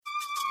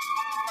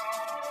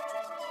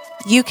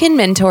You Can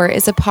Mentor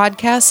is a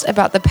podcast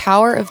about the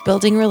power of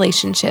building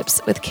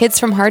relationships with kids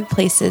from hard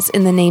places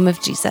in the name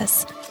of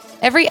Jesus.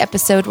 Every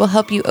episode will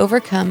help you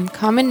overcome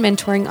common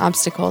mentoring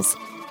obstacles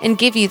and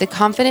give you the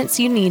confidence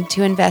you need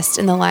to invest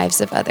in the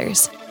lives of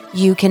others.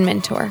 You Can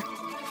Mentor.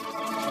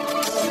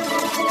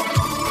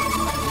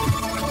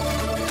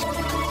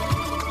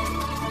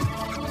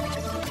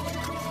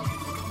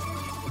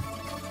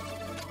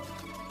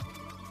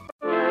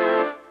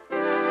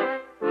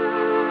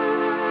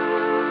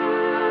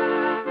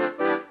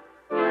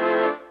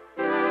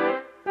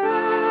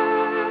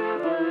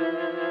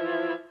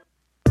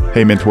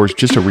 Hey mentors,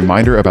 just a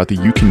reminder about the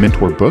You Can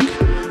Mentor book.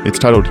 It's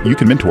titled You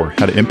Can Mentor,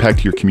 How to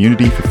Impact Your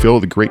Community, Fulfill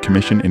the Great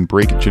Commission, and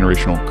Break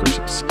Generational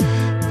Curses.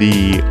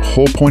 The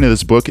whole point of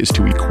this book is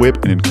to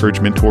equip and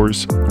encourage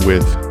mentors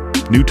with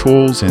new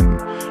tools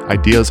and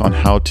ideas on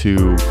how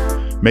to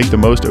make the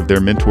most of their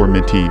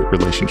mentor-mentee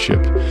relationship.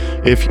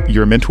 If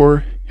you're a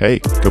mentor, hey,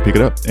 go pick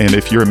it up. And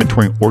if you're a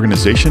mentoring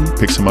organization,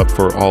 pick some up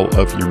for all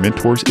of your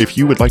mentors. If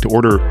you would like to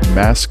order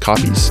mass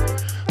copies,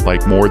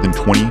 like more than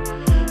 20,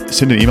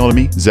 send an email to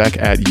me,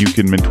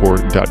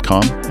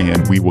 zach@youcanmentor.com,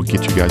 and we will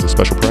get you guys a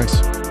special price.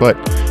 But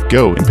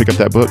go and pick up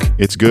that book.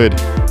 It's good.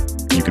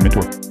 You Can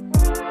Mentor.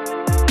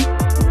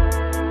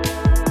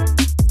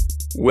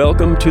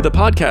 Welcome to the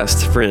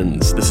podcast,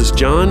 friends. This is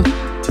John.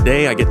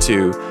 Today I get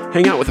to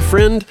hang out with a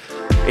friend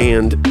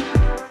and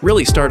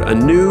really start a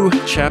new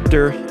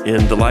chapter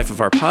in the life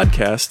of our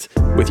podcast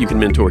with You Can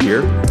Mentor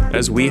here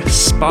as we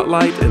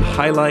spotlight and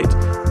highlight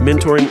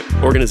mentoring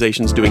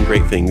organizations doing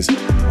great things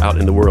out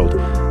in the world.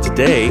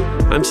 Today,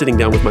 I'm sitting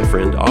down with my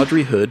friend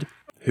Audrey Hood,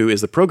 who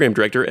is the program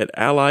director at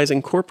Allies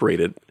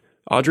Incorporated.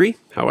 Audrey,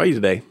 how are you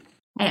today?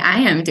 Hey, I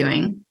am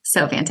doing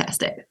so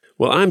fantastic.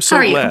 Well, I'm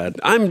so glad.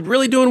 I'm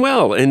really doing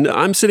well, and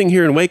I'm sitting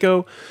here in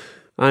Waco.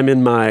 I'm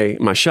in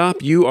my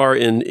shop. You are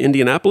in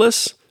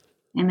Indianapolis.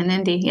 I'm in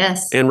Indy,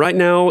 yes. And right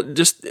now,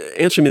 just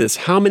answer me this.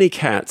 How many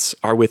cats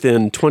are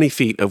within 20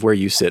 feet of where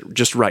you sit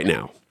just right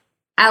now?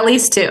 At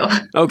least two.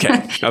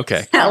 Okay.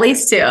 At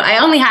least two. I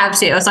only have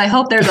two, so I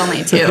hope there's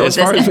only two as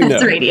far as we know.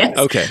 Radius.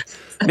 Okay.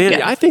 Man,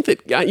 Yeah. I think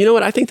that, you know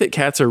what? I think that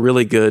cats are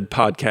really good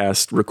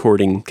podcast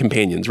recording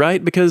companions,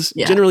 right? Because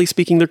generally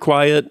speaking, they're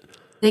quiet.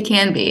 They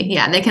can be.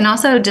 Yeah. They can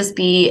also just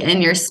be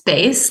in your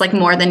space, like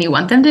more than you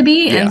want them to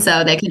be. Yeah. And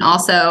so they can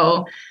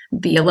also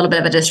be a little bit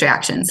of a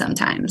distraction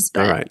sometimes.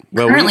 But all right.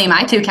 Well, currently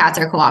my two cats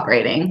are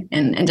cooperating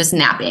and just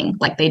napping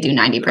like they do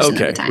 90% of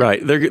the time.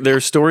 Right. They're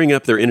storing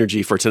up their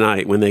energy for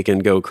tonight when they can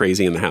go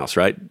crazy in the house,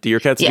 right? Do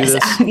your cats do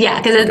this?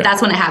 Yeah, because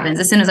that's when it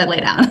happens, as soon as I lay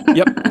down.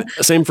 Yep.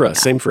 Same for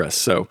us.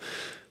 So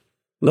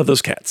love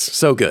those cats.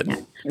 So good. Yeah.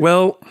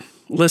 Well,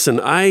 listen,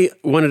 I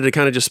wanted to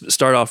kind of just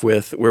start off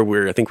with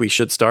where I think we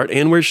should start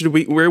and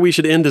where we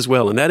should end as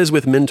well. And that is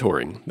with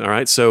mentoring. All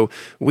right. So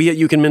we at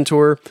You Can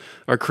Mentor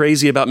are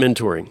crazy about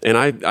mentoring. And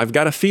I've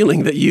got a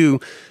feeling that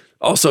you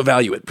also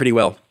value it pretty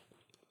well.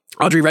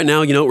 Audrey, right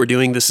now, you know what we're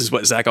doing? This is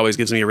what Zach always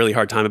gives me a really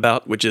hard time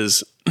about, which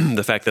is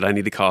the fact that I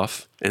need to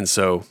cough. And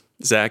so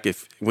Zach,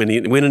 when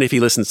and if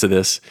he listens to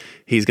this,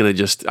 he's going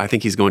to I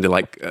think he's going to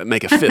like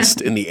make a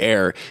fist in the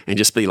air and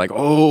just be like,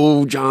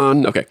 oh,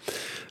 John. Okay.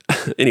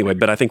 Anyway,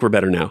 but I think we're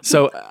better now.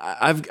 So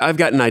I've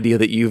got an idea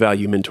that you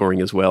value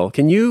mentoring as well.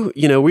 Can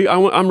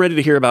I'm ready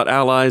to hear about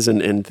Allies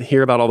and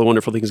hear about all the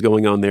wonderful things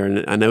going on there.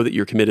 And I know that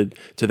you're committed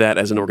to that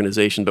as an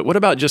organization, but what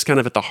about just kind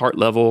of at the heart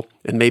level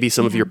and maybe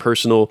some of your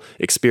personal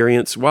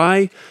experience?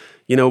 Why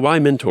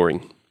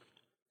mentoring?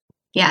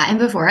 Yeah. And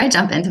before I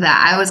jump into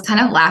that, I was kind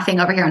of laughing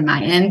over here on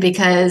my end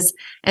because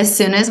as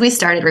soon as we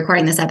started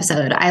recording this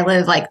episode, I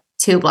live like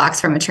 2 blocks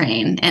from a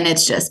train and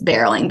it's just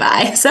barreling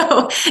by.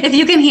 So if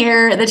you can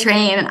hear the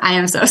train, I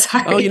am so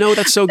sorry. Oh,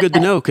 that's so good to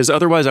know because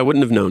otherwise I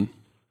wouldn't have known.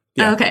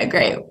 Yeah. Okay,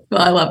 great.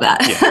 Well, I love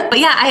that. Yeah. But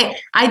yeah,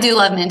 I do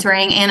love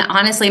mentoring. And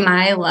honestly,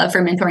 my love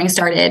for mentoring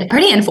started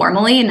pretty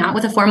informally, not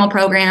with a formal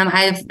program.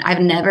 I've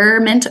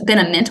never been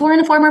a mentor in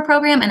a formal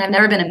program, and I've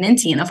never been a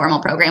mentee in a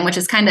formal program, which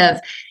is kind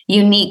of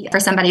unique for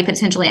somebody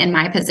potentially in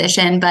my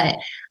position. But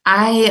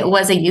I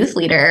was a youth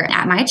leader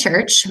at my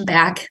church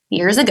back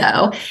years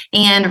ago.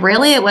 And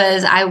really it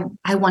was,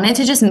 I wanted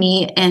to just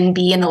meet and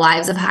be in the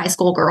lives of high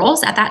school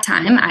girls at that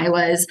time. I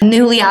was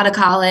newly out of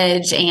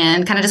college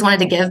and kind of just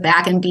wanted to give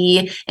back and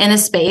be in a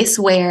space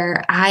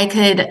where I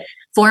could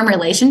form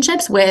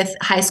relationships with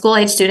high school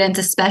age students,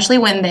 especially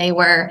when they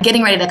were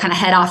getting ready to kind of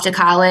head off to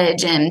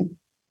college. And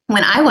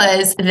when I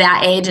was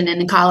that age and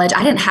in college,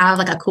 I didn't have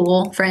like a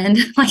cool friend,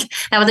 like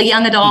that was a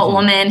young adult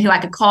woman who I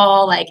could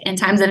call like in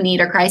times of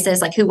need or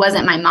crisis, like who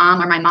wasn't my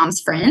mom or my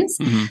mom's friends.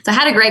 So I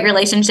had a great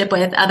relationship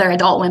with other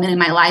adult women in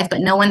my life,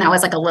 but no one that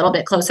was like a little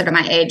bit closer to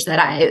my age that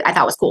I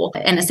thought was cool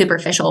in a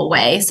superficial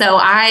way. So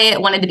I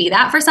wanted to be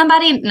that for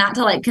somebody, not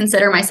to like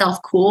consider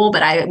myself cool,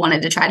 but I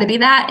wanted to try to be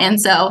that. And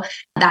so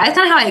that's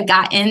kind of how I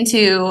got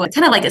into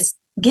kind of like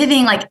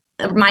giving like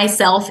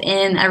myself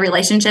in a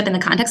relationship in the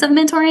context of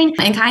mentoring.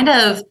 And kind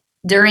of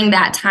during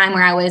that time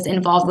where I was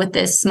involved with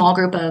this small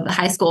group of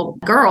high school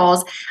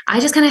girls, I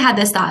just kind of had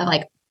this thought of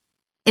like,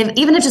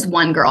 even if just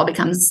one girl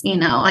becomes,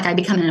 like I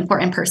become an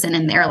important person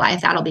in their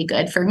life, that'll be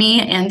good for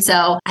me. And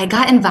so I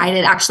got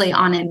invited actually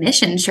on a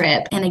mission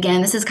trip. And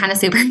again, this is kind of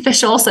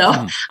superficial,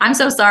 so I'm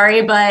so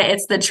sorry, but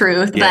it's the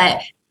truth. Yeah.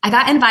 But I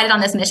got invited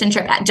on this mission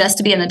trip just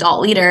to be an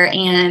adult leader.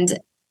 And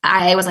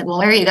I was like, well,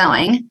 where are you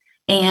going?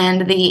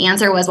 And the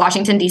answer was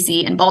Washington,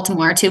 D.C. and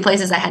Baltimore, 2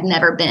 places I had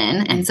never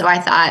been. And so I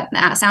thought,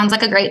 that sounds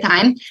like a great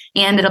time.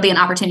 And it'll be an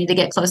opportunity to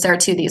get closer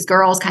to these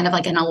girls kind of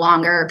like in a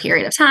longer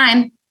period of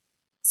time.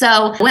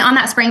 So went on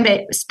that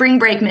spring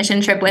break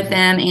mission trip with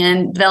them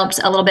and developed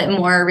a little bit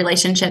more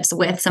relationships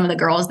with some of the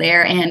girls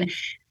there. And,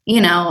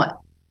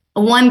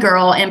 one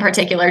girl in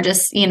particular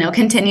just,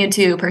 continued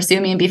to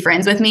pursue me and be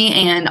friends with me.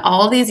 And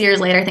all of these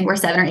years later, I think we're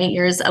 7 or 8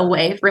 years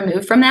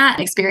removed from that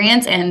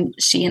experience. And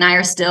she and I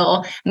are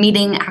still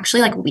meeting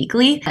actually like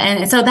weekly.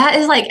 And so that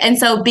is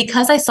so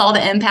because I saw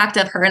the impact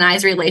of her and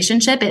I's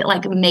relationship, it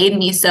like made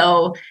me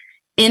so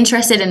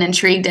interested and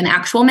intrigued in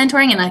actual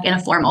mentoring and like in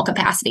a formal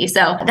capacity.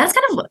 So that's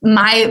kind of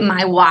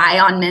my why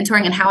on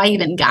mentoring and how I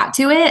even got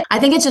to it. I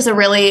think it's just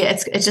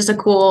it's just a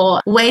cool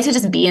way to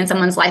just be in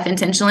someone's life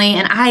intentionally.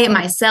 And I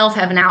myself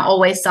have now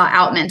always sought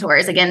out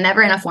mentors, again,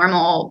 never in a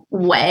formal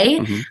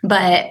way,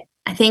 but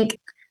I think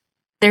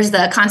there's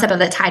the concept of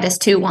the Titus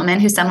 2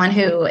 woman, who's someone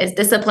who is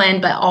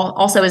disciplined, but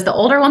also is the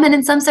older woman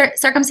in some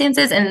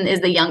circumstances and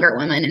is the younger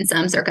woman in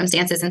some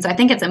circumstances. And so I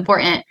think it's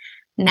important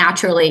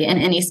naturally in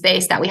any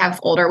space that we have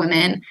older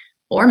women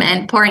or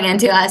men pouring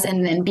into us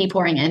and then be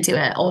pouring into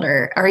an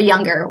older or a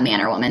younger man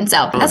or woman.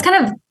 So that's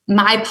kind of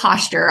my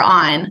posture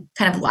on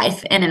kind of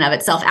life in and of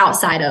itself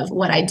outside of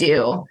what I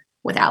do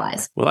with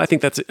Allies. Well, I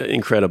think that's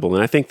incredible.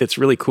 And I think that's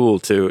really cool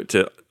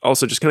to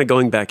also just kind of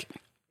going back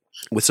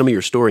with some of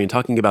your story and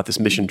talking about this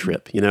mission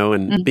trip,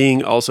 and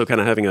being also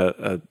kind of having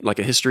a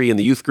history in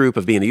the youth group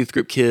of being a youth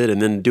group kid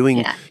and then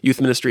doing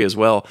youth ministry as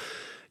well.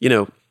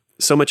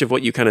 So much of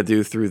what you kind of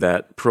do through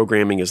that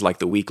programming is like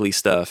the weekly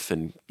stuff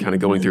and kind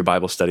of going through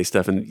Bible study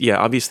stuff. And yeah,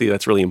 obviously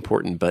that's really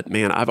important. But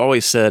man, I've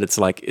always said it's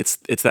like, it's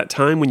that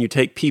time when you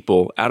take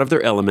people out of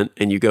their element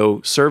and you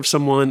go serve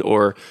someone,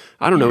 or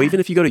I don't know,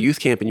 even if you go to youth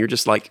camp and you're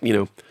just like,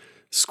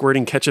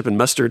 squirting ketchup and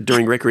mustard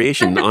during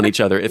recreation on each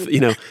other,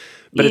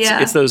 but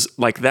it's those,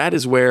 like, that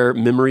is where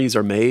memories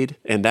are made.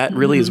 And that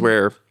really is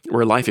where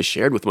life is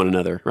shared with one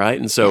another. Right.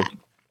 And so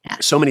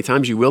so many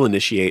times you will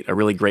initiate a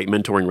really great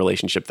mentoring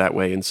relationship that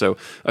way. And so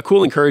a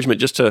cool encouragement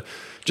just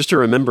to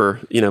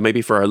remember,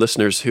 maybe for our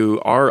listeners who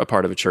are a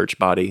part of a church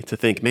body, to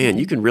think, man,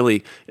 you can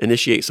really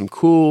initiate some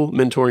cool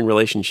mentoring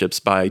relationships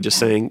by just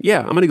saying,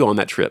 I'm going to go on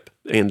that trip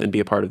and be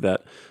a part of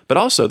that. But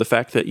also the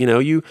fact that,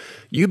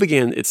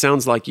 it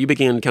sounds like you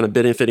began kind of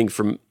benefiting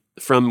from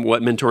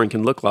what mentoring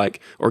can look like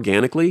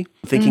organically,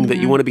 thinking that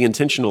you want to be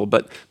intentional,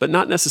 but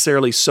not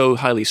necessarily so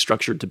highly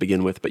structured to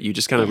begin with, but you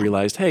just kind of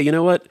realized, hey, you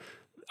know what?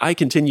 I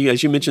continue,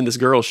 as you mentioned, this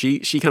girl, she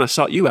kind of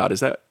sought you out.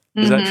 Is that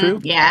true?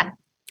 Yeah.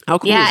 How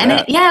cool is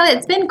that?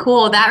 It's been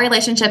cool. That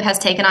relationship has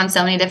taken on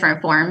so many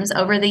different forms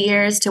over the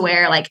years, to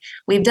where like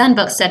we've done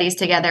book studies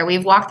together.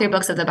 We've walked through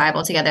books of the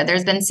Bible together.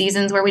 There's been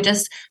seasons where we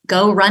just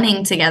go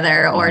running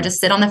together or just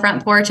sit on the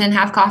front porch and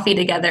have coffee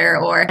together.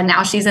 And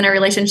now she's in a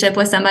relationship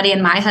with somebody,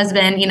 and my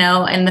husband,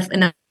 and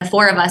the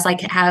 4 of us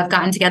like have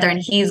gotten together, and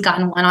he's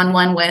gotten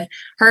one-on-one with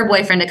her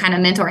boyfriend to kind of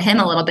mentor him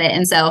a little bit.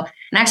 And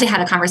I actually had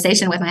a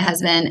conversation with my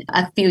husband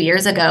a few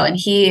years ago, and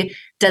he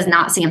does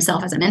not see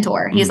himself as a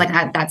mentor. He's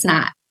like, that's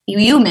not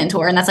you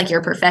mentor, and that's like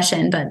your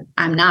profession, but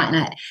I'm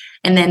not.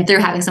 And then through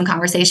having some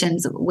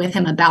conversations with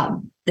him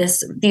about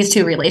these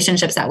 2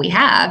 relationships that we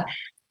have,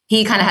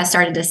 he kind of has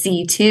started to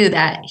see too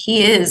that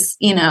he is,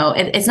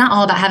 it's not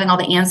all about having all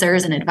the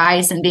answers and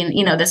advice and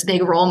being, this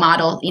big role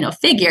model,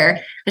 figure.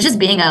 It's just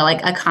being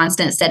a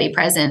constant, steady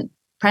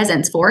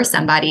presence for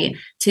somebody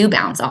to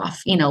bounce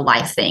off,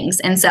 life things.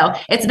 And so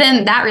it's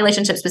been, that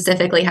relationship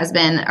specifically has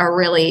been a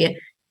really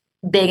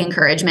big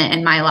encouragement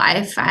in my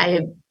life.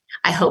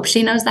 I hope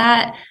she knows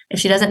that. If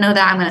she doesn't know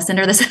that, I'm going to send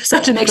her this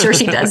episode to make sure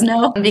she does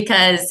know,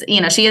 because,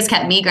 she has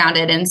kept me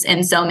grounded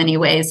in so many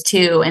ways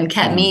too, and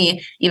kept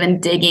me even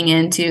digging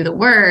into the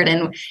word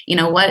and,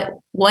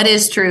 what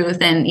is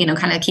truth, and,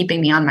 kind of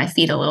keeping me on my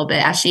feet a little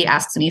bit as she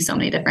asks me so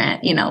many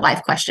different,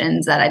 life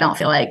questions that I don't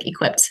feel like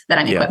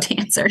I'm equipped to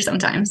answer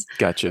sometimes.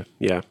 Gotcha.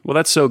 Yeah. Well,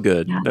 that's so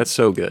good. Yeah. That's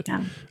so good.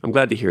 Yeah. I'm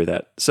glad to hear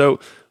that. So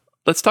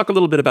let's talk a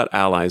little bit about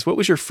Allies. What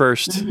was your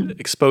first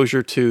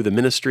exposure to the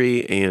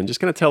ministry, and just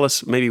kind of tell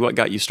us maybe what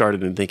got you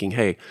started in thinking,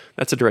 hey,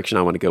 that's a direction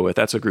I want to go with.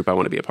 That's a group I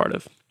want to be a part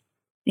of.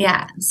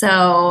 Yeah.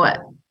 So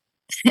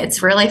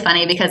it's really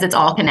funny because it's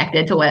all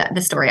connected to what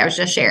the story I was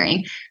just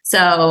sharing.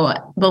 So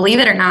believe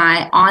it or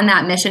not, on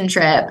that mission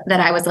trip that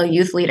I was a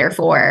youth leader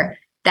for,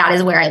 that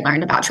is where I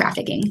learned about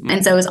trafficking.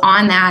 And so it was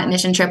on that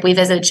mission trip, we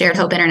visited Shared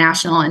Hope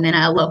International, and then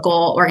a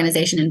local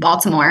organization in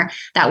Baltimore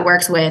that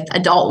works with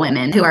adult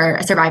women who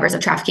are survivors of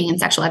trafficking and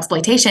sexual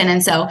exploitation.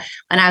 And so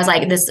when I was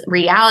like, this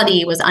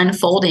reality was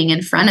unfolding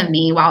in front of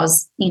me while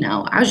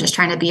I was just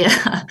trying to be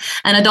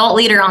an adult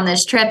leader on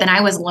this trip, and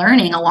I was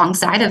learning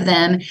alongside of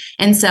them.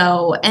 And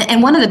so,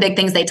 and one of the big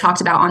things they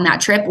talked about on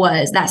that trip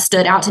that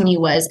stood out to me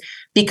was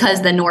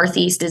because the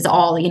Northeast is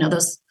all,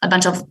 a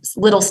bunch of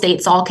little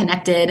states all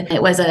connected.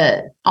 It was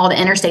all the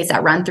interstates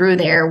that run through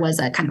there was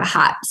a kind of a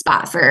hot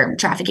spot for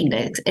trafficking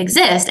to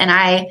exist. And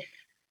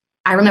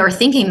I remember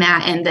thinking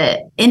that, and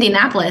the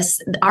Indianapolis,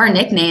 our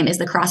nickname is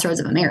the Crossroads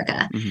of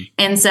America. Mm-hmm.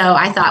 And so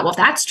I thought, well, if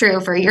that's true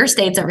for your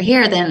states over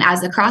here, then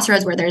as the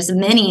crossroads where there's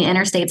many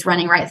interstates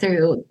running right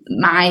through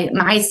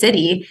my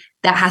city,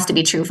 that has to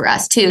be true for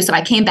us too. So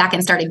I came back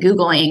and started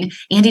Googling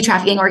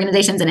anti-trafficking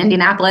organizations in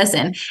Indianapolis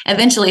and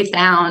eventually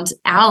found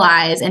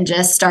Allies and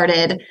just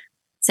started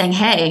saying,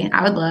 hey,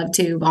 I would love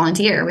to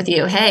volunteer with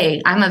you.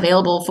 Hey, I'm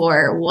available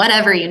for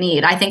whatever you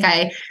need. I think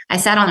I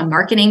sat on a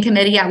marketing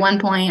committee at one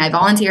point. I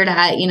volunteered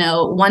at,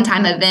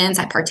 one-time events.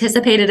 I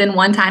participated in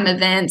one-time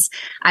events.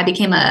 I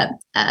became a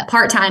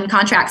part-time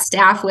contract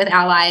staff with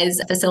Allies,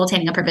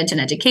 facilitating a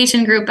prevention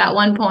education group at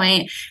one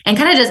point. And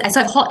kind of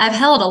so I've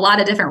held a lot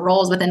of different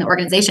roles within the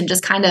organization,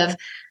 just kind of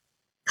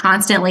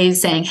constantly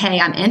saying, hey,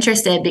 I'm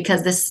interested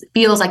because this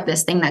feels like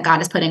this thing that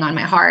God is putting on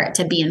my heart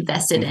to be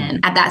invested in.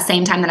 At that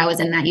same time that I was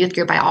in that youth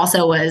group, I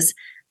also was,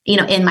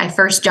 in my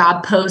first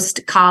job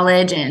post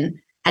college and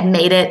had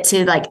made it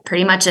to like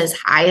pretty much as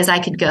high as I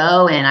could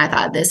go. And I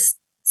thought this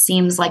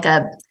seems like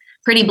a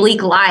pretty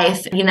bleak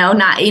life,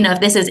 not, if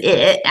this is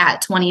it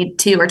at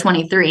 22 or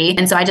 23.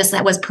 And so I just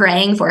was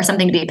praying for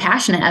something to be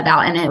passionate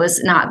about. And it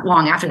was not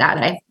long after that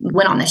I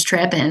went on this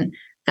trip and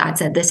God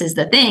said, this is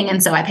the thing.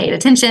 And so I paid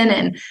attention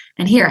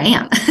and here I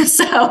am.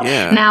 So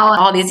now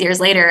all these years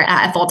later,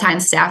 a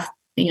full-time staff,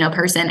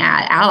 person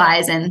at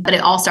Allies. But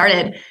it all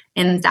started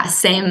in that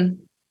same,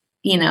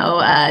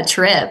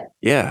 trip.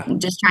 Yeah.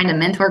 Just trying to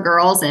mentor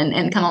girls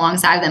and come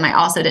alongside them. I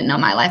also didn't know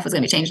my life was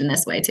going to be changed in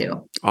this way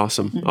too.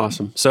 Awesome. Mm-hmm.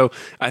 Awesome. So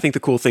I think the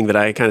cool thing that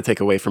I kind of take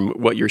away from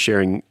what you're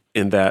sharing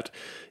in that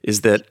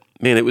is that,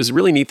 man, it was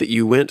really neat that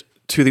you went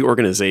to the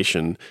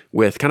organization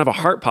with kind of a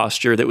heart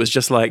posture that was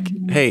just like,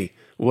 hey,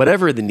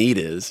 whatever the need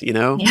is,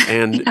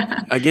 and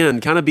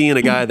again, kind of being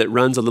a guy that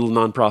runs a little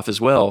nonprofit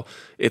as well,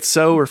 it's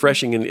so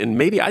refreshing. And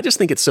maybe I just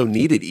think it's so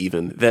needed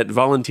even that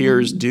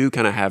volunteers do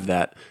kind of have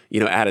that,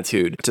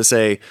 attitude to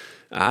say,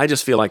 I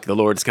just feel like the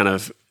Lord's kind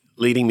of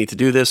leading me to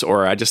do this.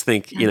 Or I just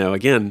think,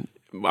 again,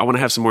 I want to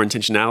have some more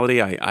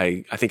intentionality.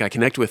 I think I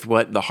connect with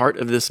what the heart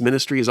of this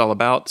ministry is all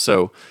about.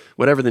 So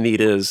whatever the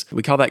need is,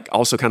 we call that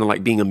also kind of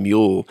like being a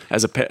mule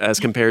as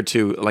compared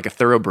to like a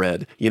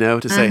thoroughbred,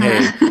 to say,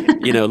 hey,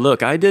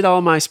 look, I did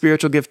all my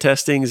spiritual gift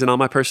testings and all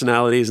my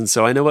personalities. And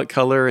so I know what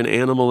color and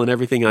animal and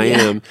everything I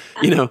am,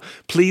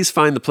 please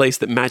find the place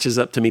that matches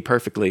up to me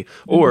perfectly.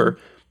 Or,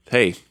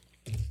 hey,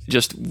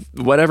 just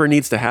whatever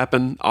needs to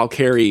happen, I'll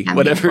carry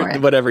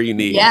whatever you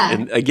need. Yeah.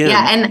 And again,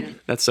 and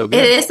that's so good.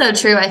 It is so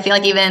true. I feel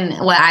like even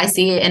what I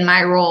see in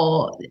my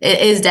role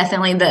is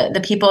definitely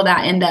the people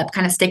that end up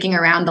kind of sticking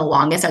around the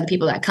longest are the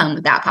people that come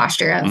with that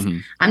posture of,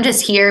 I'm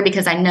just here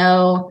because I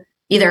know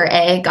either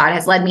A, God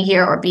has led me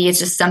here, or B, it's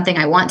just something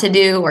I want to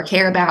do or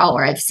care about,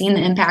 or I've seen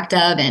the impact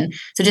of. And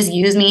so just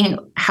use me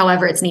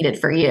however it's needed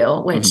for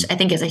you, which I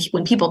think is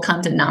when people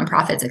come to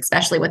nonprofits,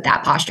 especially with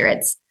that posture,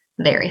 it's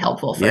very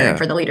helpful for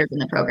the leaders in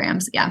the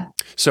programs. Yeah.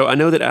 So I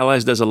know that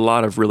Allies does a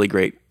lot of really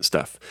great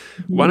stuff.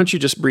 Why don't you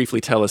just briefly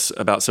tell us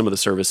about some of the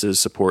services,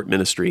 support,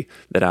 ministry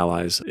that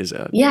Allies is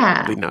leading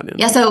out in?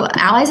 Yeah. So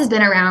Allies has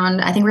been around,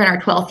 I think we're in our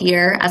 12th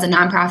year as a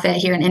nonprofit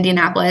here in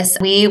Indianapolis.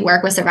 We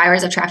work with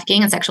survivors of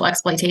trafficking and sexual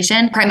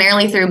exploitation,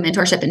 primarily through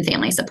mentorship and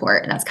family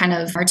support. That's kind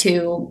of our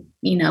two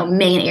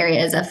main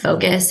areas of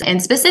focus.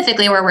 And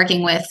specifically, we're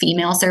working with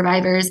female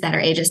survivors that are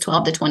ages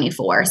 12 to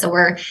 24. So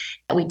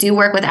we do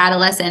work with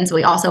adolescents.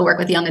 We also work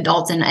with young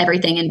adults and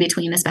everything in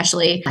between,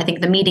 especially I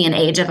think the median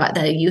age of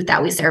the youth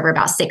that we serve are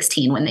about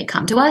 16 when they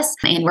come to us.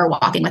 And we're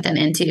walking with them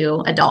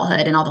into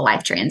adulthood and all the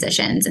life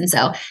transitions. And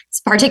so it's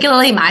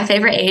particularly my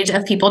favorite age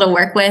of people to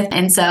work with.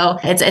 And so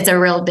it's a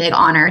real big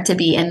honor to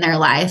be in their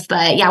life.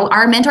 But yeah,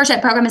 our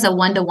mentorship program is a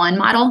 1-to-1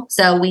 model.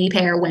 So we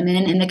pair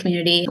women in the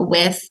community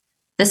with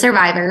the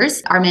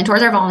survivors. Our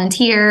mentors are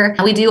volunteer.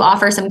 We do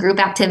offer some group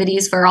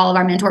activities for all of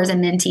our mentors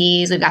and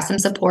mentees. We've got some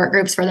support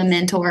groups for the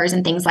mentors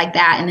and things like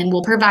that. And then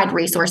we'll provide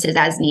resources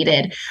as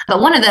needed.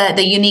 But one of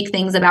the unique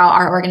things about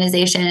our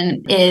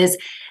organization is,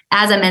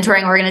 as a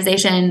mentoring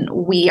organization,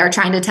 we are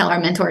trying to tell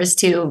our mentors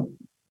to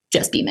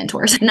just be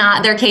mentors,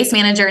 not their case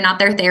manager, not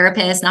their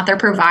therapist, not their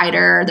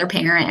provider, their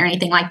parent, or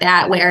anything like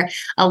that, where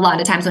a lot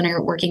of times when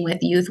you're working with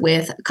youth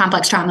with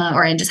complex trauma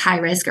or in just high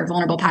risk or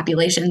vulnerable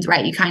populations,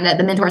 right,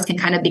 the mentors can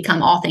kind of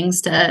become all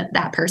things to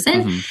that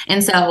person.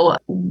 And so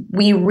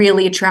we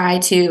really try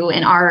to,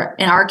 in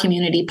our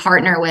community,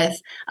 partner with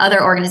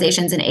other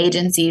organizations and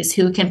agencies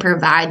who can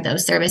provide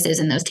those services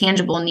and those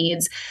tangible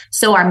needs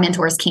so our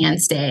mentors can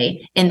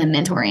stay in the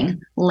mentoring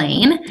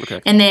lane.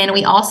 Okay. And then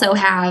we also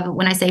have,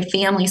 when I say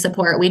family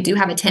support, we do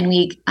have a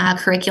 10-week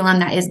curriculum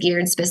that is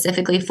geared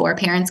specifically for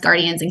parents,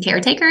 guardians, and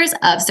caretakers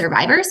of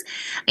survivors.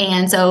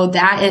 And so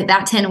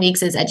that 10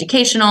 weeks is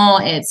educational,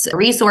 it's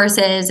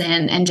resources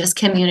and just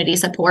community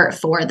support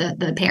for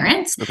the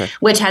parents,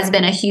 which has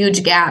been a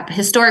huge gap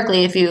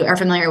historically. If you are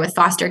familiar with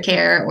foster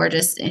care or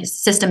just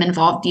system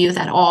involved youth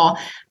at all,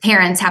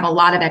 parents have a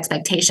lot of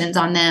expectations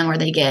on them, or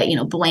they get,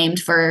 blamed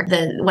for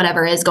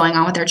whatever is going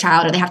on with their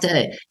child, or they have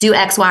to do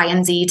X, Y,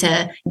 and Z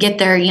to get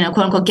their,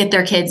 quote unquote, get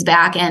their kids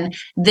back. And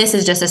this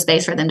is just a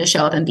space for them to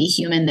show up and be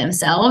human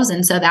themselves.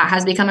 And so that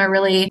has become a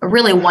really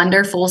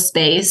wonderful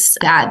space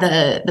that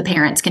the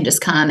parents can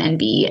just come and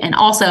be. And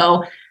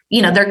also,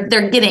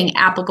 they're getting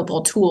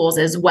applicable tools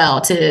as well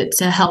to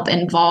help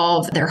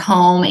involve their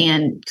home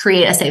and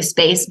create a safe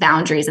space,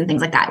 boundaries, and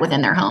things like that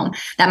within their home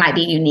that might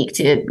be unique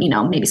to,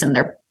 maybe some of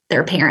their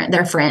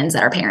friends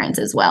that are parents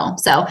as well.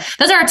 So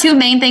those are our two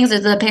main things: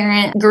 is the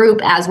parent group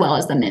as well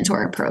as the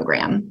mentor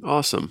program.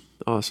 Awesome.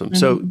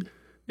 So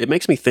it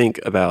makes me think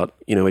about,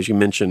 as you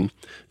mentioned,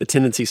 the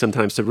tendency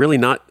sometimes to really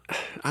not,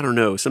 I don't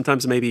know,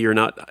 sometimes maybe you're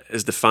not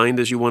as defined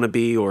as you want to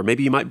be, or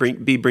maybe you might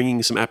be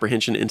bringing some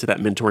apprehension into that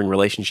mentoring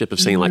relationship of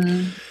saying like,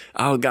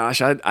 oh gosh,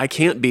 I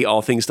can't be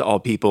all things to all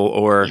people.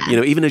 Or,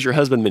 even as your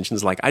husband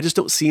mentions, like, I just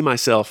don't see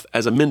myself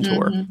as a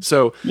mentor.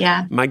 So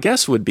my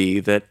guess would be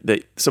that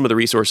some of the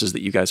resources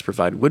that you guys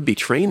provide would be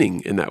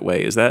training in that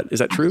way. Is that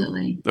true?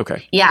 Absolutely.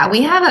 Okay. Yeah,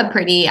 we have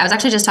I was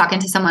actually just talking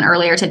to someone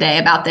earlier today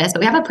about this, but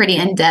we have a pretty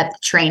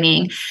in-depth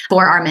training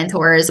for our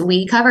mentors.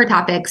 We cover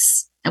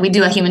topics. We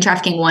do a human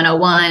trafficking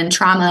 101,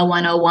 trauma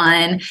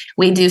 101.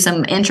 We do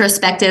some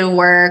introspective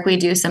work. We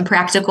do some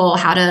practical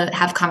how to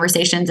have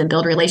conversations and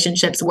build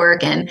relationships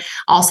work, and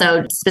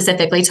also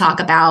specifically talk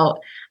about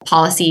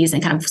policies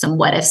and kind of some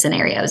what if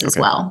scenarios as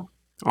well.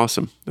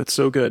 Awesome. That's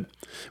so good.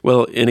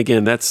 Well, and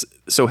again, that's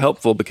so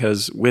helpful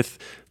because with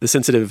the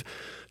sensitive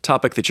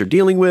topic that you're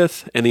dealing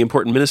with and the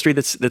important ministry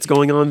that's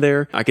going on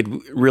there, I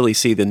could really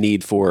see the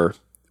need for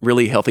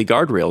really healthy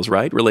guardrails,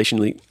 right?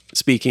 Relationally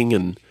speaking,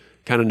 and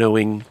kind of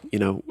knowing,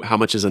 how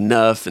much is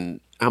enough and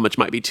how much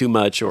might be too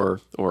much or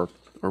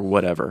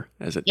whatever,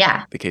 as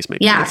the case may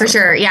be. Yeah, for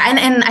sure. Yeah.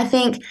 And I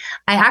think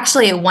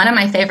one of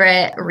my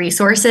favorite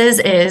resources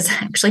is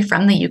actually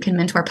from the You Can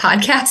Mentor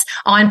podcast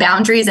on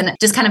boundaries and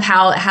just kind of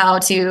how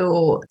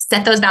to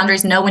set those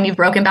boundaries, know when you've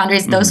broken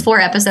boundaries. Those 4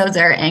 episodes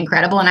are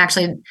incredible. And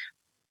actually,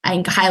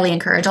 I highly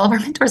encourage all of our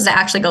mentors to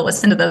actually go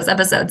listen to those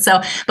episodes.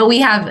 So, but we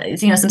have,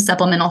 some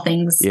supplemental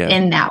things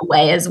in that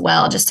way as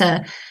well, just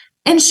to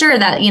ensure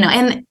that,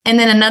 and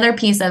then another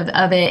piece of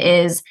it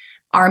is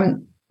our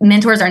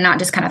mentors are not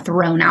just kind of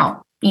thrown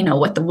out,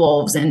 with the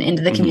wolves and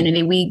into the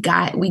community. We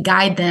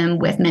guide them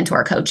with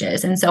mentor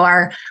coaches. And so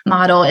our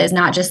model is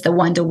not just the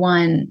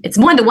one-to-one, it's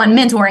one-to-one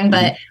mentoring,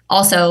 but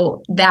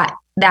also that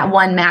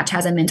one match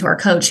has a mentor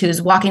coach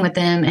who's walking with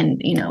them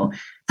and,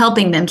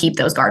 helping them keep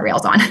those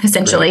guardrails on,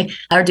 essentially,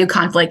 or do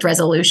conflict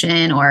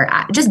resolution or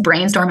just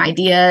brainstorm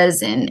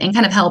ideas and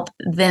kind of help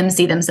them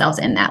see themselves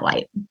in that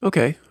light.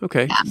 Okay.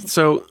 Yeah.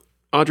 So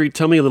Audrey,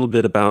 tell me a little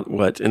bit about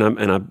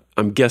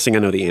I'm guessing I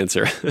know the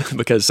answer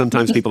because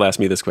sometimes people ask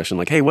me this question,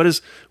 like, hey, what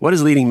does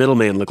leading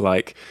middleman look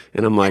like?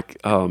 And I'm like,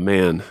 oh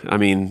man, I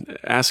mean,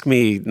 ask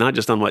me not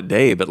just on what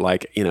day, but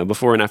like,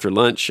 before and after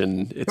lunch,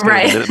 and it's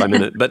kind of minute by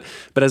minute.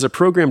 But as a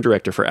program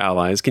director for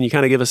Allies, can you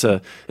kind of give us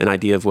an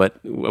idea of what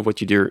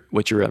you do,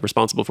 what you're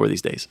responsible for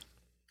these days?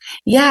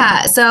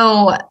 Yeah.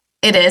 So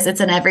it's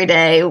an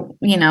everyday,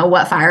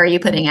 what fire are you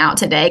putting out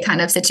today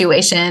kind of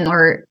situation,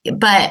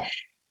 but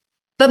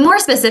more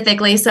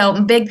specifically,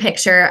 so big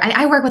picture,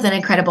 I work with an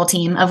incredible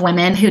team of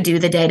women who do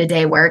the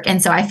day-to-day work.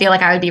 And so I feel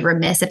like I would be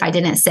remiss if I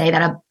didn't say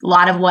that a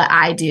lot of what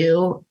I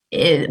do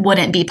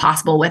wouldn't be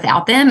possible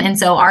without them. And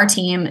so our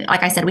team,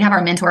 like I said, we have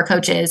our mentor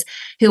coaches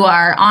who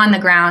are on the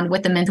ground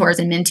with the mentors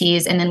and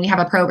mentees. And then we have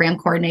a program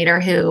coordinator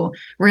who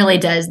really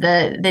does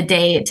the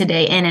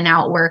day-to-day in and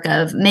out work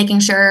of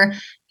making sure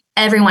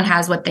everyone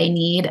has what they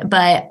need.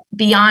 But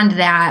beyond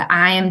that,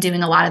 I am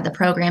doing a lot of the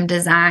program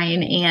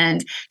design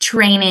and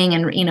training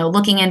and,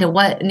 looking into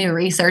what new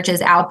research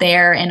is out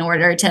there in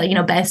order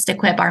to, best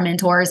equip our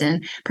mentors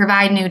and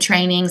provide new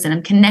trainings. And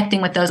I'm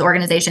connecting with those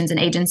organizations and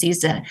agencies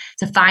to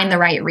find the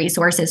right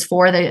resources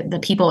for the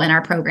people in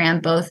our program,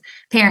 both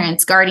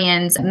parents,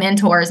 guardians,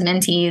 mentors,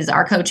 mentees,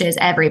 our coaches,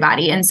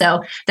 everybody. And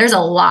so there's a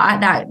lot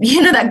that,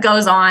 that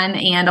goes on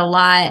and a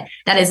lot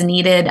that is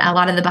needed, a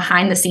lot of the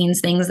behind the scenes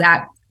things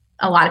that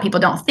a lot of people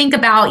don't think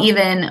about,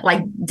 even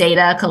like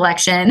data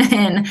collection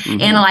and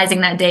analyzing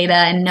that data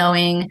and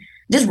knowing,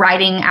 just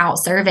writing out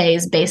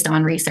surveys based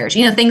on research,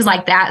 things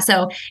like that.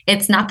 So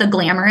it's not the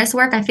glamorous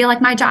work. I feel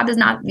like my job is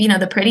not,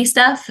 the pretty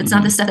stuff. It's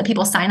not the stuff that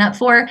people sign up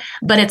for,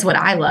 but it's what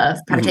I love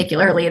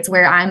particularly. It's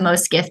where I'm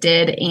most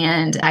gifted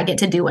and I get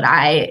to do what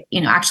I,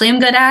 actually am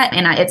good at.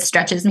 And it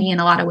stretches me in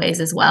a lot of ways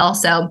as well.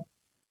 So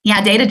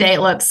yeah, day to day,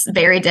 it looks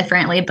very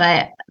differently,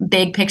 but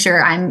big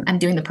picture, I'm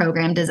doing the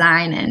program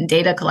design and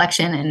data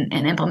collection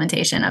and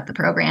implementation of the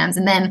programs.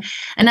 And then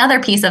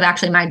another piece of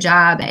actually my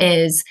job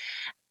is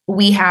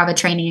we have a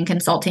training and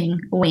consulting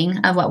wing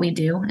of what we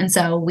do. And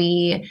so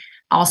we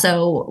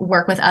also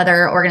work with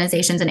other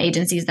organizations and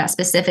agencies that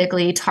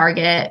specifically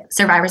target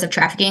survivors of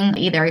trafficking,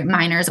 either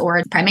minors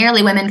or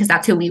primarily women, because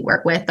that's who we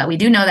work with. But we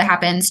do know that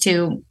happens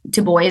to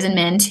boys and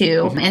men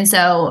too. Mm-hmm. And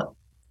so,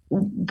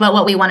 but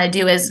what we want to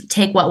do is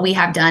take what we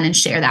have done and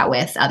share that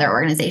with other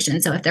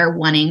organizations. So if they're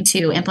wanting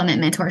to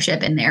implement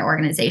mentorship in their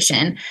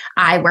organization,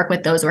 I work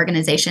with those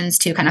organizations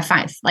to kind of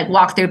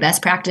walk through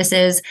best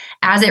practices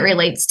as it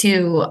relates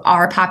to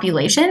our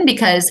population,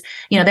 because,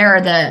 there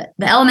are the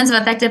elements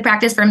of effective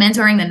practice for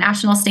mentoring, the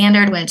national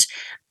standard, which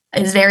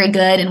is very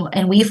good.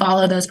 And we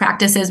follow those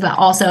practices, but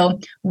also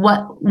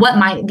what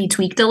might be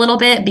tweaked a little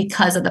bit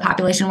because of the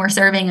population we're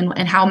serving,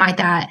 and how might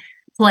that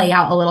play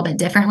out a little bit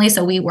differently.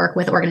 So we work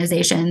with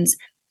organizations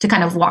to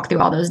kind of walk through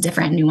all those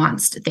different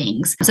nuanced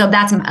things. So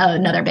that's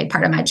another big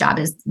part of my job,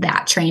 is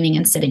that training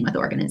and sitting with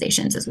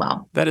organizations as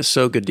well. That is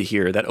so good to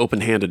hear, that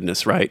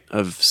open-handedness, right?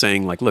 Of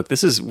saying like, look,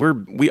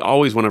 we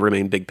always want to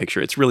remain big picture.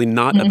 It's really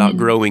not about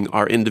growing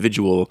our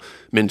individual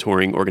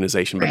mentoring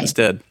organization, but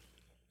instead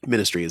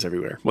ministry is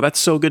everywhere. Well, that's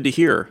so good to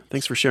hear.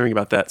 Thanks for sharing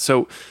about that.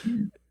 So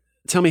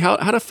tell me, how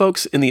do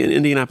folks in the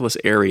Indianapolis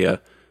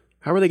area,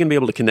 how are they going to be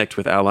able to connect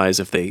with Allies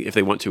if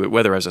they want to,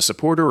 whether as a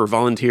supporter or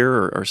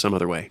volunteer or some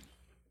other way?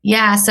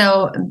 Yeah,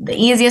 so the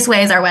easiest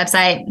way is our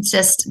website. It's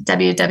just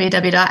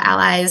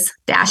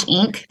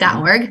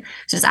www.allies-inc.org.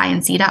 It's just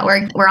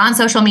inc.org. We're on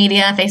social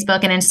media,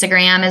 Facebook and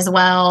Instagram as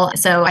well.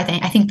 So I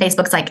think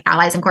Facebook's like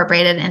Allies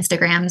Incorporated,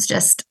 Instagram's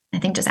just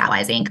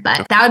Allies Inc.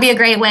 But that would be a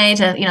great way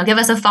to, give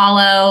us a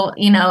follow,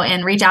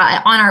 and reach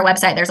out. On our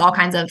website, there's all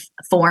kinds of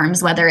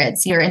forms, whether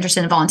it's you're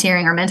interested in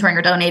volunteering or mentoring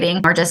or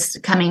donating, or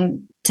just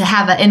coming to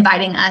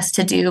inviting us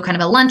to do kind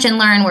of a lunch and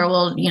learn where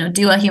we'll,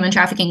 do a human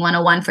trafficking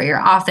 101 for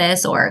your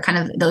office, or kind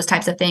of those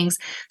types of things.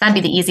 That'd be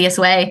the easiest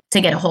way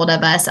to get a hold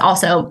of us.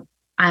 Also,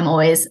 I'm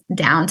always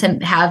down to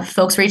have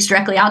folks reach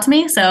directly out to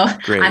me. So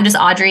Great. I'm just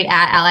Audrey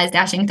at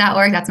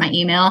allies-inc.org. That's my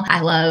email.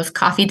 I love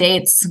coffee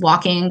dates,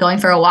 walking, going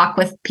for a walk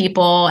with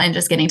people, and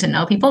just getting to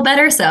know people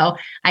better. So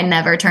I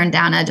never turn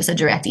down just a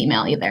direct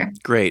email either.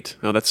 Great.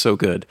 Oh, that's so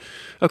good.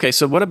 Okay.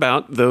 So what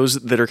about those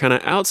that are kind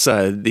of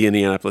outside the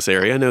Indianapolis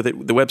area? I know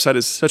that the website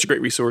is such a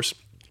great resource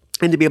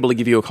and to be able to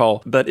give you a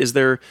call, but is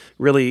there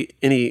really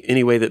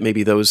any way that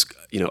maybe those,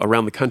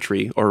 around the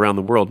country or around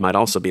the world might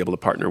also be able to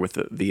partner with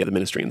the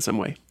ministry in some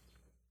way?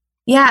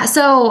 Yeah.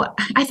 So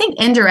I think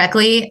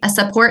indirectly, a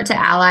support to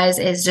Allies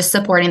is just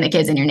supporting the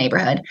kids in your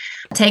neighborhood.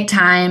 Take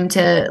time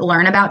to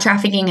learn about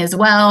trafficking as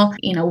well.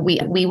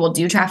 We will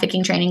do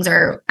trafficking trainings,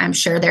 or I'm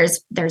sure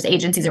there's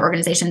agencies or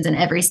organizations in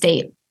every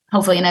state,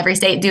 hopefully in every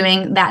state,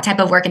 doing that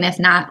type of work. And if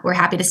not, we're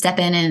happy to step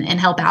in and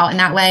help out in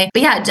that way.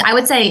 But yeah, I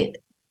would say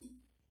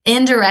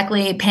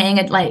indirectly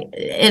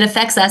it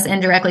affects us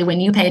indirectly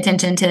when you pay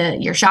attention to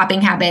your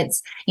shopping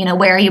habits,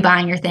 where are you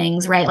buying your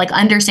things, right? Like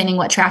understanding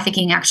what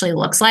trafficking actually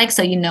looks like,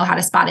 so you know how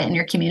to spot it in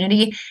your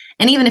community.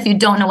 And even if you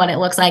don't know what it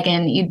looks like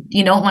and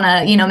you don't want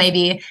to,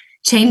 maybe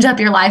change up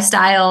your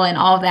lifestyle and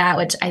all of that,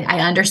 which I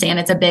understand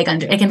it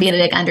can be a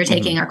big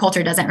undertaking. Our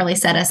culture doesn't really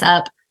set us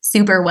up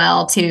super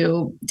well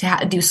to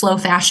do slow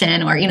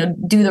fashion or,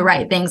 do the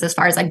right things as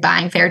far as like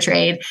buying fair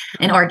trade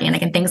and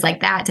organic and things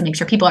like that to make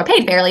sure people are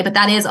paid fairly. But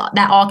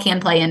that all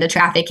can play into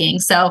trafficking.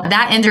 So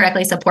that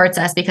indirectly supports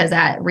us because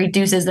that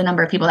reduces the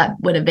number of people that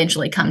would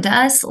eventually come to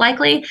us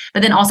likely.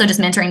 But then also just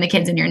mentoring the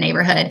kids in your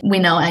neighborhood. We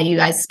know you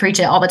guys preach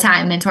it all the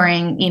time.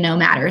 Mentoring,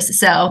 matters.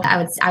 So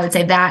I would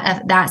say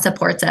that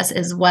supports us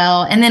as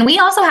well. And then we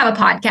also have a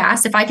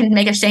podcast, if I can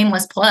make a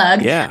shameless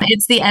plug. Yeah.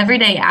 It's the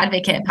Everyday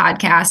Advocate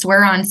podcast.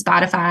 We're on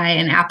Spotify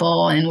and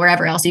Apple and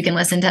wherever else you can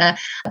listen to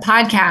a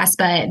podcast.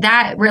 But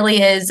that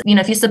really is,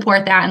 if you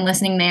support that and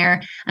listening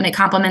there, and it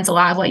complements a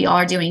lot of what y'all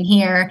are doing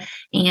here,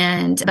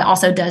 but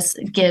also does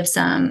give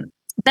some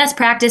best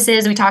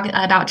practices. We talk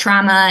about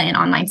trauma and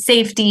online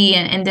safety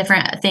and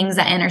different things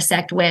that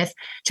intersect with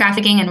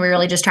trafficking. And we're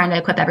really just trying to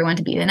equip everyone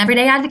to be an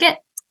everyday advocate,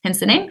 hence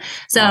the name.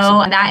 So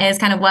awesome. That is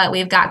kind of what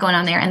we've got going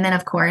on there. And then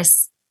of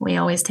course, we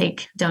always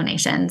take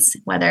donations,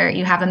 whether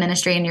you have a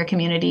ministry in your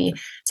community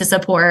to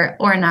support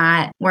or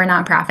not. We're a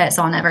nonprofit,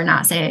 so I'll never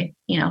not say,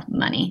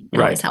 money. It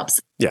always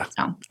helps. Yeah.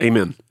 So.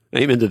 Amen.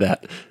 Amen to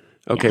that.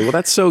 Okay. Well,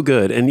 that's so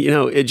good. And,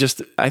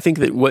 I think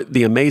that what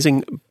the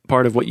amazing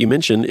part of what you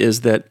mentioned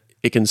is that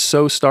it can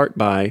so start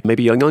by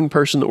maybe a young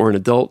person or an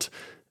adult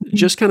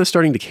just kind of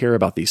starting to care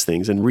about these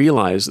things and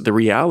realize the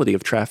reality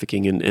of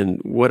trafficking and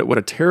what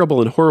a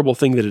terrible and horrible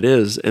thing that it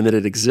is and that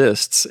it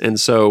exists. And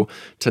so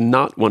to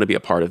not want to be a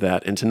part of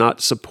that and to not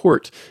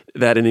support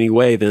that in any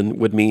way then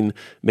would mean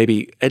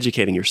maybe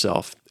educating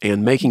yourself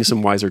and making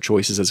some wiser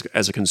choices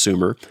as a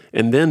consumer,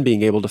 and then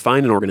being able to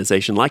find an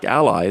organization like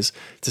Allies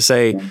to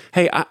say,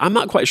 hey, I'm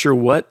not quite sure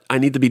what I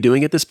need to be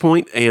doing at this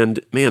point. And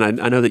man,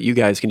 I know that you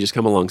guys can just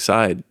come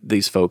alongside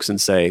these folks and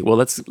say, well,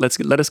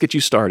 let us get you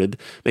started.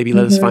 Maybe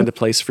let us find a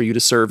place for you to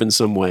serve in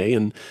some way.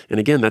 And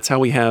again, that's how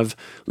we have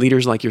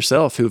leaders like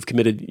yourself who've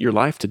committed your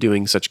life to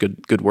doing such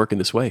good work in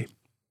this way.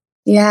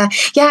 Yeah.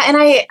 Yeah. And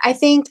I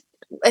think,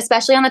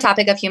 especially on the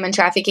topic of human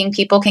trafficking,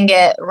 people can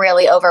get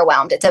really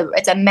overwhelmed.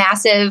 It's a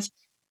massive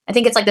I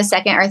think it's like the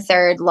second or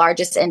third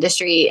largest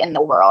industry in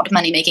the world,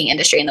 money-making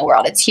industry in the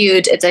world. It's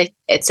huge.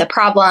 It's a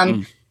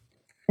problem.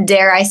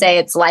 Dare I say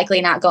it's likely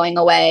not going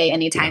away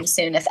anytime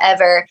soon, if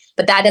ever.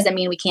 But that doesn't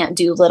mean we can't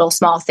do little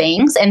small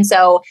things. And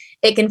so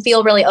it can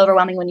feel really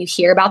overwhelming when you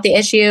hear about the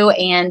issue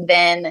and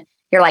then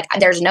you're like,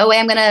 there's no way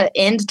I'm going to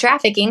end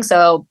trafficking.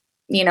 So,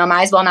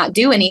 might as well not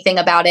do anything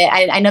about it.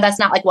 I know that's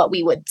not like what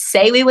we would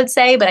say,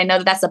 but I know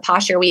that that's the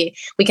posture we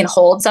can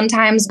hold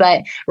sometimes.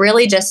 But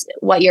really just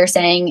what you're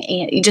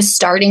saying, just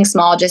starting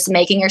small, just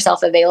making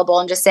yourself available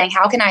and just saying,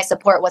 how can I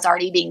support what's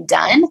already being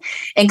done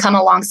and come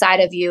alongside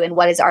of you and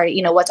what is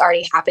already, what's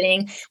already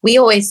happening. We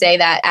always say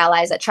that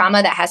allies, that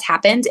trauma that has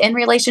happened in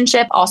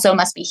relationship also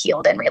must be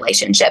healed in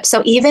relationship.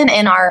 So even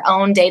in our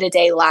own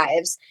day-to-day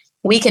lives,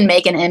 we can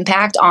make an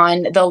impact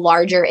on the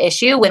larger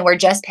issue when we're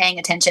just paying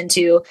attention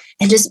to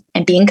and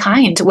being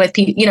kind with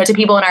people, to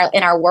people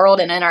in our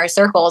world and in our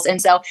circles.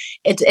 And so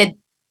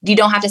you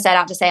don't have to set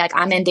out to say like,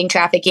 I'm ending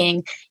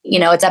trafficking,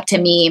 it's up to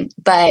me,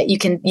 but you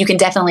can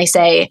definitely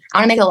say, I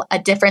want to make a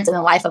difference in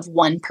the life of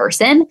one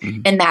person.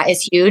 And that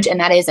is huge. And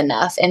that is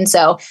enough. And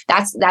so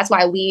that's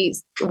why we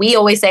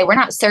always say we're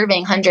not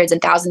serving hundreds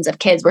and thousands of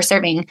kids. We're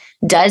serving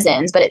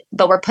dozens, but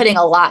we're putting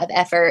a lot of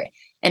effort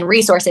and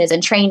resources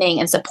and training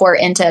and support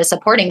into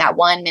supporting that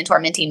one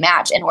mentor-mentee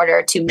match in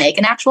order to make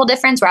an actual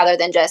difference rather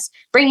than just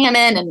bringing them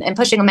in and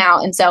pushing them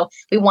out. And so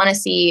we want to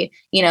see,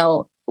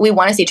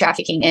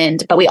 trafficking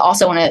end, but we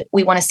also want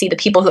to see the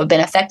people who have been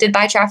affected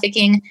by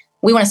trafficking.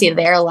 We want to see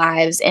their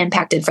lives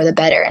impacted for the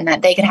better and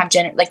that they can have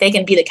they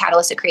can be the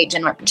catalyst to create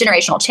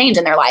generational change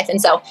in their life.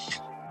 And so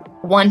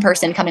one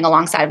person coming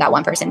alongside of that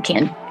one person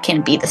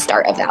can be the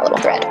start of that little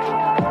thread.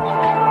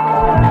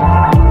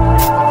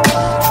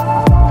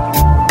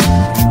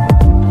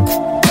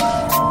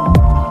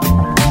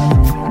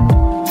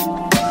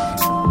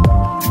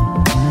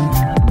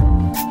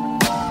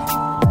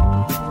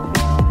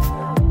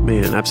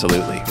 Man,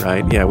 absolutely,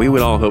 right? Yeah, we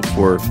would all hope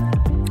for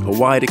a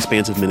wide,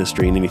 expansive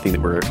ministry in anything that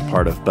we're a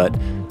part of, but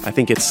I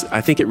think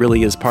it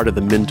really is part of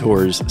the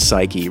mentor's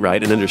psyche,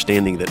 right? And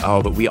understanding that,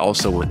 but we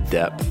also want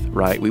depth,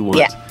 right? We want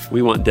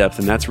depth,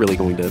 and that's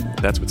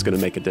what's going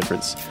to make a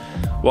difference.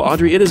 Well,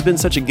 Audrey, it has been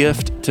such a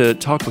gift to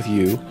talk with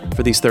you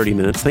for these 30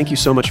 minutes. Thank you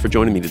so much for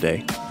joining me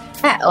today.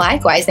 Yeah,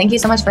 likewise. Thank you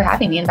so much for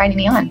having me, inviting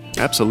me on.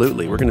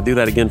 Absolutely. We're going to do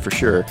that again for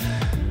sure.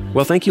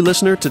 Well, thank you,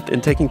 listener,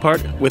 in taking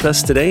part with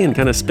us today and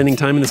kind of spending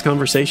time in this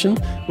conversation.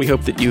 We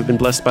hope that you've been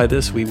blessed by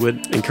this. We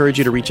would encourage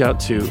you to reach out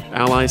to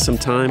Allies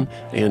sometime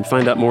and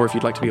find out more if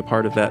you'd like to be a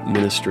part of that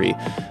ministry.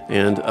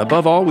 And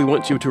above all, we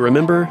want you to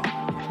remember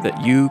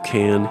that you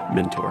can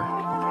mentor.